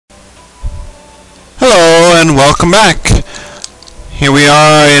everyone, welcome back. Here we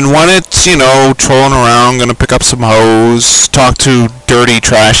are in One-It, you know, trolling around, gonna pick up some hoes, talk to dirty,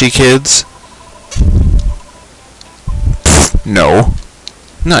 trashy kids. Pfft, no.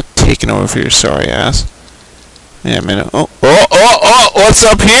 I'm not taking over for your sorry ass. Yeah, a minute. Oh, what's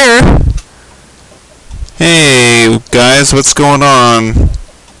up here? Hey, guys, what's going on?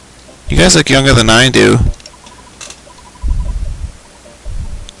 You guys look younger than I do.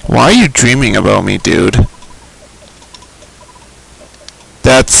 Why are you dreaming about me, dude?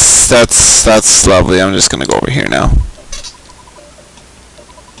 That's lovely. I'm just gonna go over here now.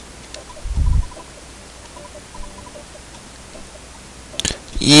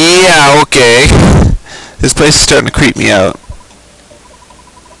 Yeah, okay. This place is starting to creep me out.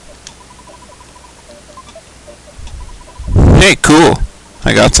 Hey, cool.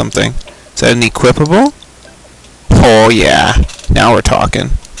 I got something. Is that an equipable? Oh, yeah. Now we're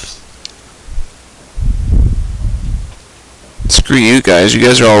talking. Screw you guys. You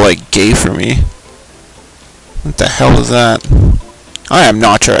guys are all, like, gay for me. What the hell is that? I am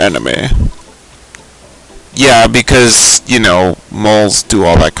not your enemy. Yeah, because, you know, moles do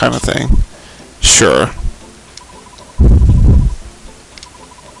all that kind of thing. Sure.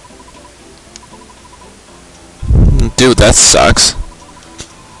 Dude, that sucks.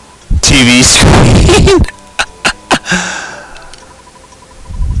 TV screen.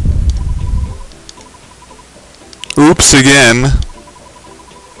 Oops again.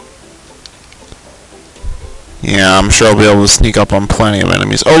 Yeah, I'm sure I'll be able to sneak up on plenty of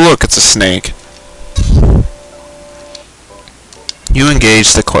enemies. Oh look, it's a snake. You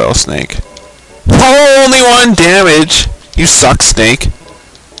engage the coil snake. Oh, only 1 damage! You suck, snake.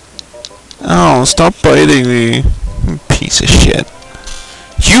 Oh, stop biting me. Piece of shit.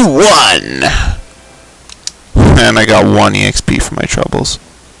 You won! And I got 1 EXP for my troubles.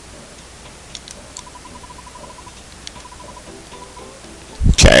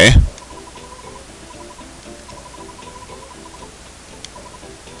 Okay.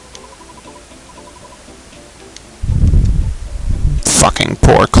 Fucking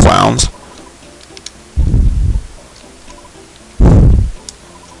poor clowns.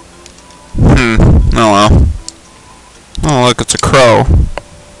 Oh well. Oh look, it's a crow.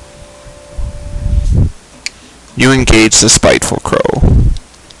 You engage the spiteful crow.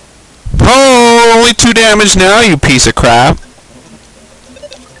 Oh, only 2 damage now, you piece of crap.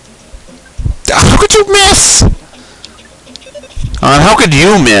 How could you miss? How could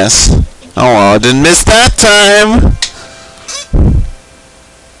you miss? Oh well, I didn't miss that time.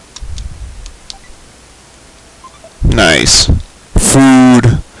 Nice.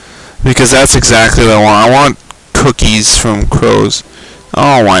 Food. Because that's exactly what I want. I want cookies from crows.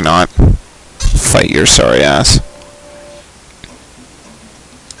 Oh, why not? Fight your sorry ass.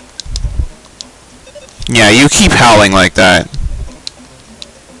 Yeah, you keep howling like that.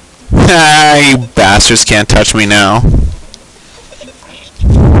 Ah, you bastards can't touch me now.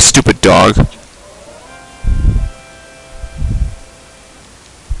 Stupid dog.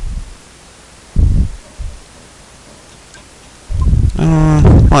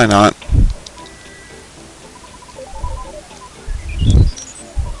 Why not?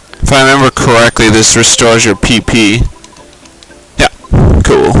 If I remember correctly, this restores your PP. Yeah,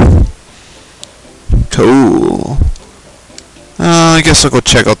 cool. Cool. I guess I'll go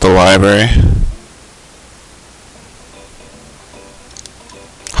check out the library.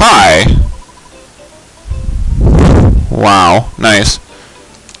 Hi! Wow, nice.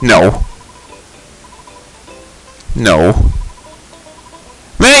 No. No.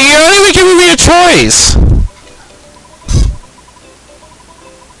 Man, you're not even giving me a choice!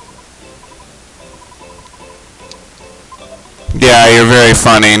 Yeah, you're very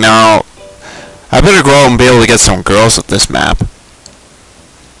funny. Now, I better go out and be able to get some girls with this map.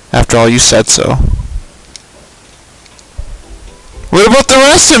 After all, you said so. What about the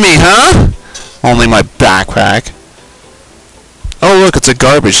rest of me, huh? Only my backpack. Oh, look, it's a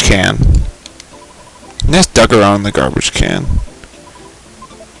garbage can. I just dug around the garbage can.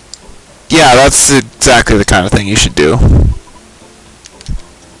 Yeah, that's exactly the kind of thing you should do.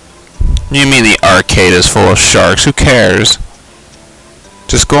 You mean the arcade is full of sharks? Who cares?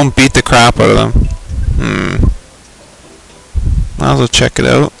 Just go and beat the crap out of them. Might as well check it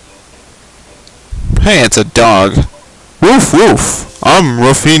out. Hey, it's a dog. Woof woof! I'm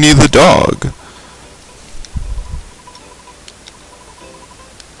Ruffini the dog.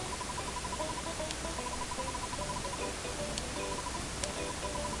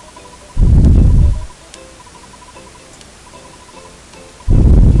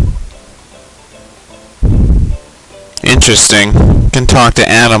 Interesting. Can talk to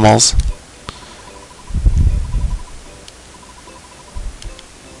animals.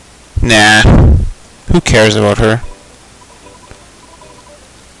 Nah. Who cares about her?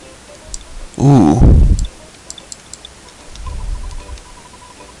 Ooh.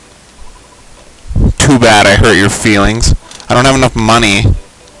 Too bad I hurt your feelings. I don't have enough money.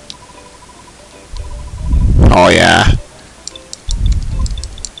 Oh yeah.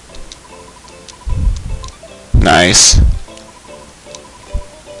 Nice.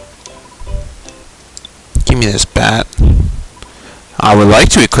 Give me this bat. I would like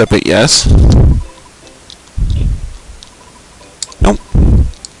to equip it, yes. Nope.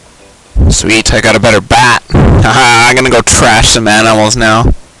 Sweet, I got a better bat. Haha, I'm gonna go trash some animals now.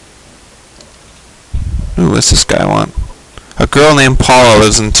 Ooh, what's this guy want? A girl named Paula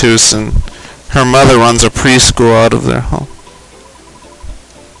lives in Tucson. Her mother runs a preschool out of their home.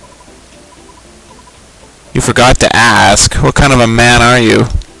 You forgot to ask. What kind of a man are you?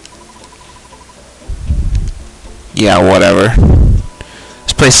 Yeah, whatever.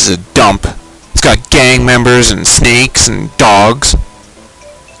 This place is a dump. It's got gang members and snakes and dogs.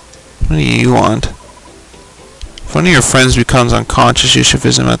 What do you want? If one of your friends becomes unconscious, you should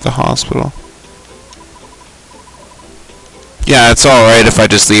visit him at the hospital. Yeah, it's alright if I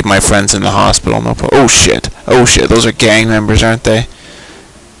just leave my friends in the hospital. No problem. Oh shit. Oh shit. Those are gang members, aren't they?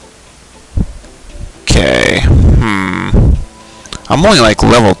 Okay. I'm only like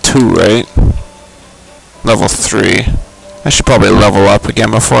level 2, right? Level 3. I should probably level up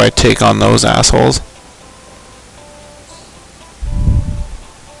again before I take on those assholes.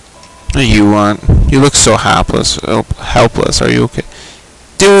 What do you want? You look so helpless. Helpless. Are you okay?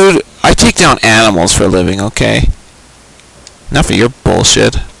 Dude, I take down animals for a living, okay? Enough of your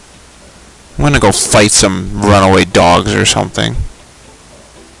bullshit. I'm gonna go fight some runaway dogs or something.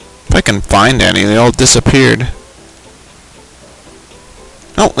 If I can find any, they all disappeared.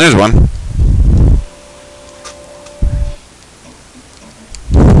 Oh, there's one.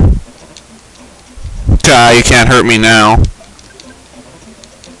 You can't hurt me now.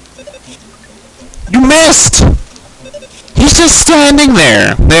 You missed! He's just standing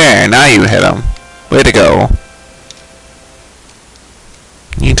there. There, now you hit him. Way to go.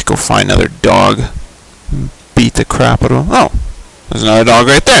 You need to go find another dog. Beat the crap out of him. Oh, there's another dog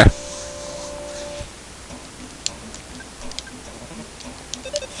right there.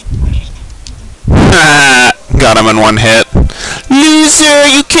 Got him in one hit. Loser,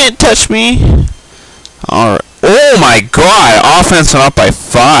 you can't touch me. Alright. Oh my god! Offense went up by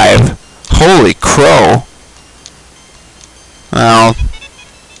 5. Holy crow. Well,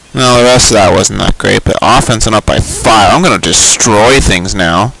 no, the rest of that wasn't that great, but offense went up by 5. I'm gonna destroy things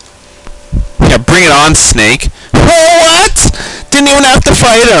now. Yeah, bring it on, Snake. What? Didn't even have to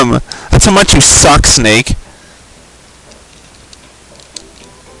fight him. That's how much you suck, Snake.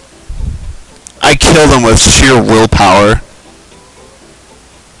 I killed him with sheer willpower.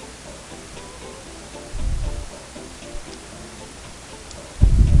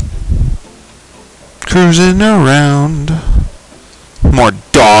 Cruising around. More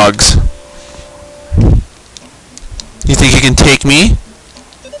dogs. You think you can take me?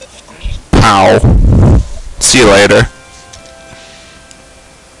 Pow. See you later.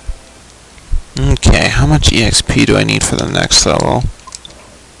 Okay, how much EXP do I need for the next level?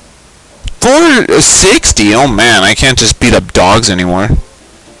 460? Oh man, I can't just beat up dogs anymore.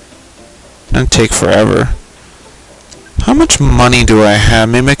 That'd take forever. How much money do I have?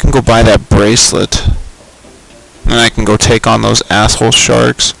 Maybe I can go buy that bracelet. And I can go take on those asshole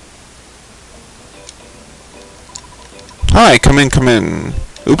sharks. Alright, come in, come in.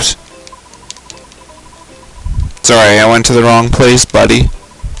 Oops. Sorry, I went to the wrong place, buddy.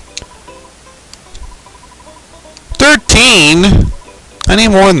 13? I need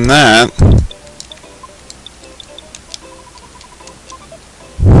more than that.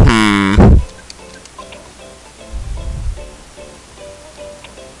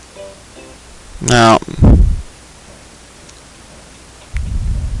 Now,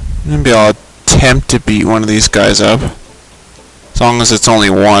 maybe I'll attempt to beat one of these guys up. As long as it's only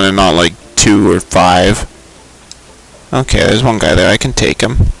one and not like 2 or 5. Okay, there's one guy there. I can take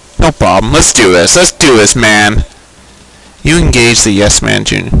him. No problem. Let's do this. Let's do this, man. You engage the Yes Man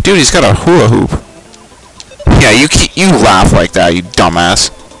Jr. Dude, he's got a hula hoop. Yeah, you laugh like that, you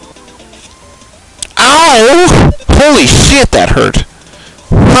dumbass. Ow! Holy shit, that hurt.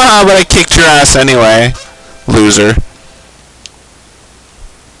 Ah, but I kicked your ass anyway. Loser.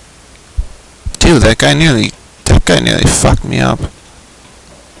 Dude, that guy nearly fucked me up.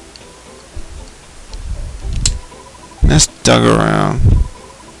 Let's dug around.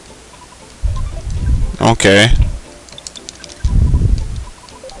 Okay.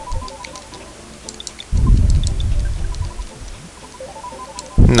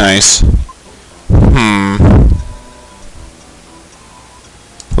 Nice.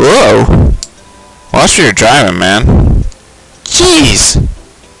 Whoa! Watch where you're driving, man. Jeez!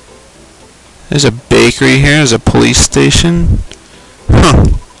 There's a bakery here. There's a police station. Huh.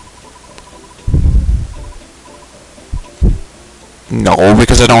 No,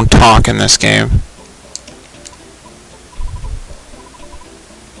 because I don't talk in this game.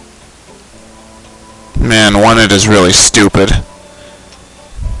 Man, Wanted is really stupid.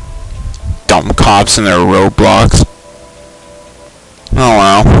 Dumb cops in their roadblocks. Oh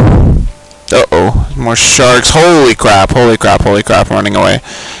wow. Uh-oh. More sharks. Holy crap, holy crap, holy crap. I'm running away.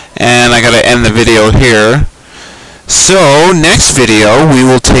 And I gotta end the video here. So, next video, we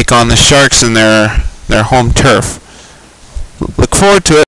will take on the sharks in their home turf. Look forward to it.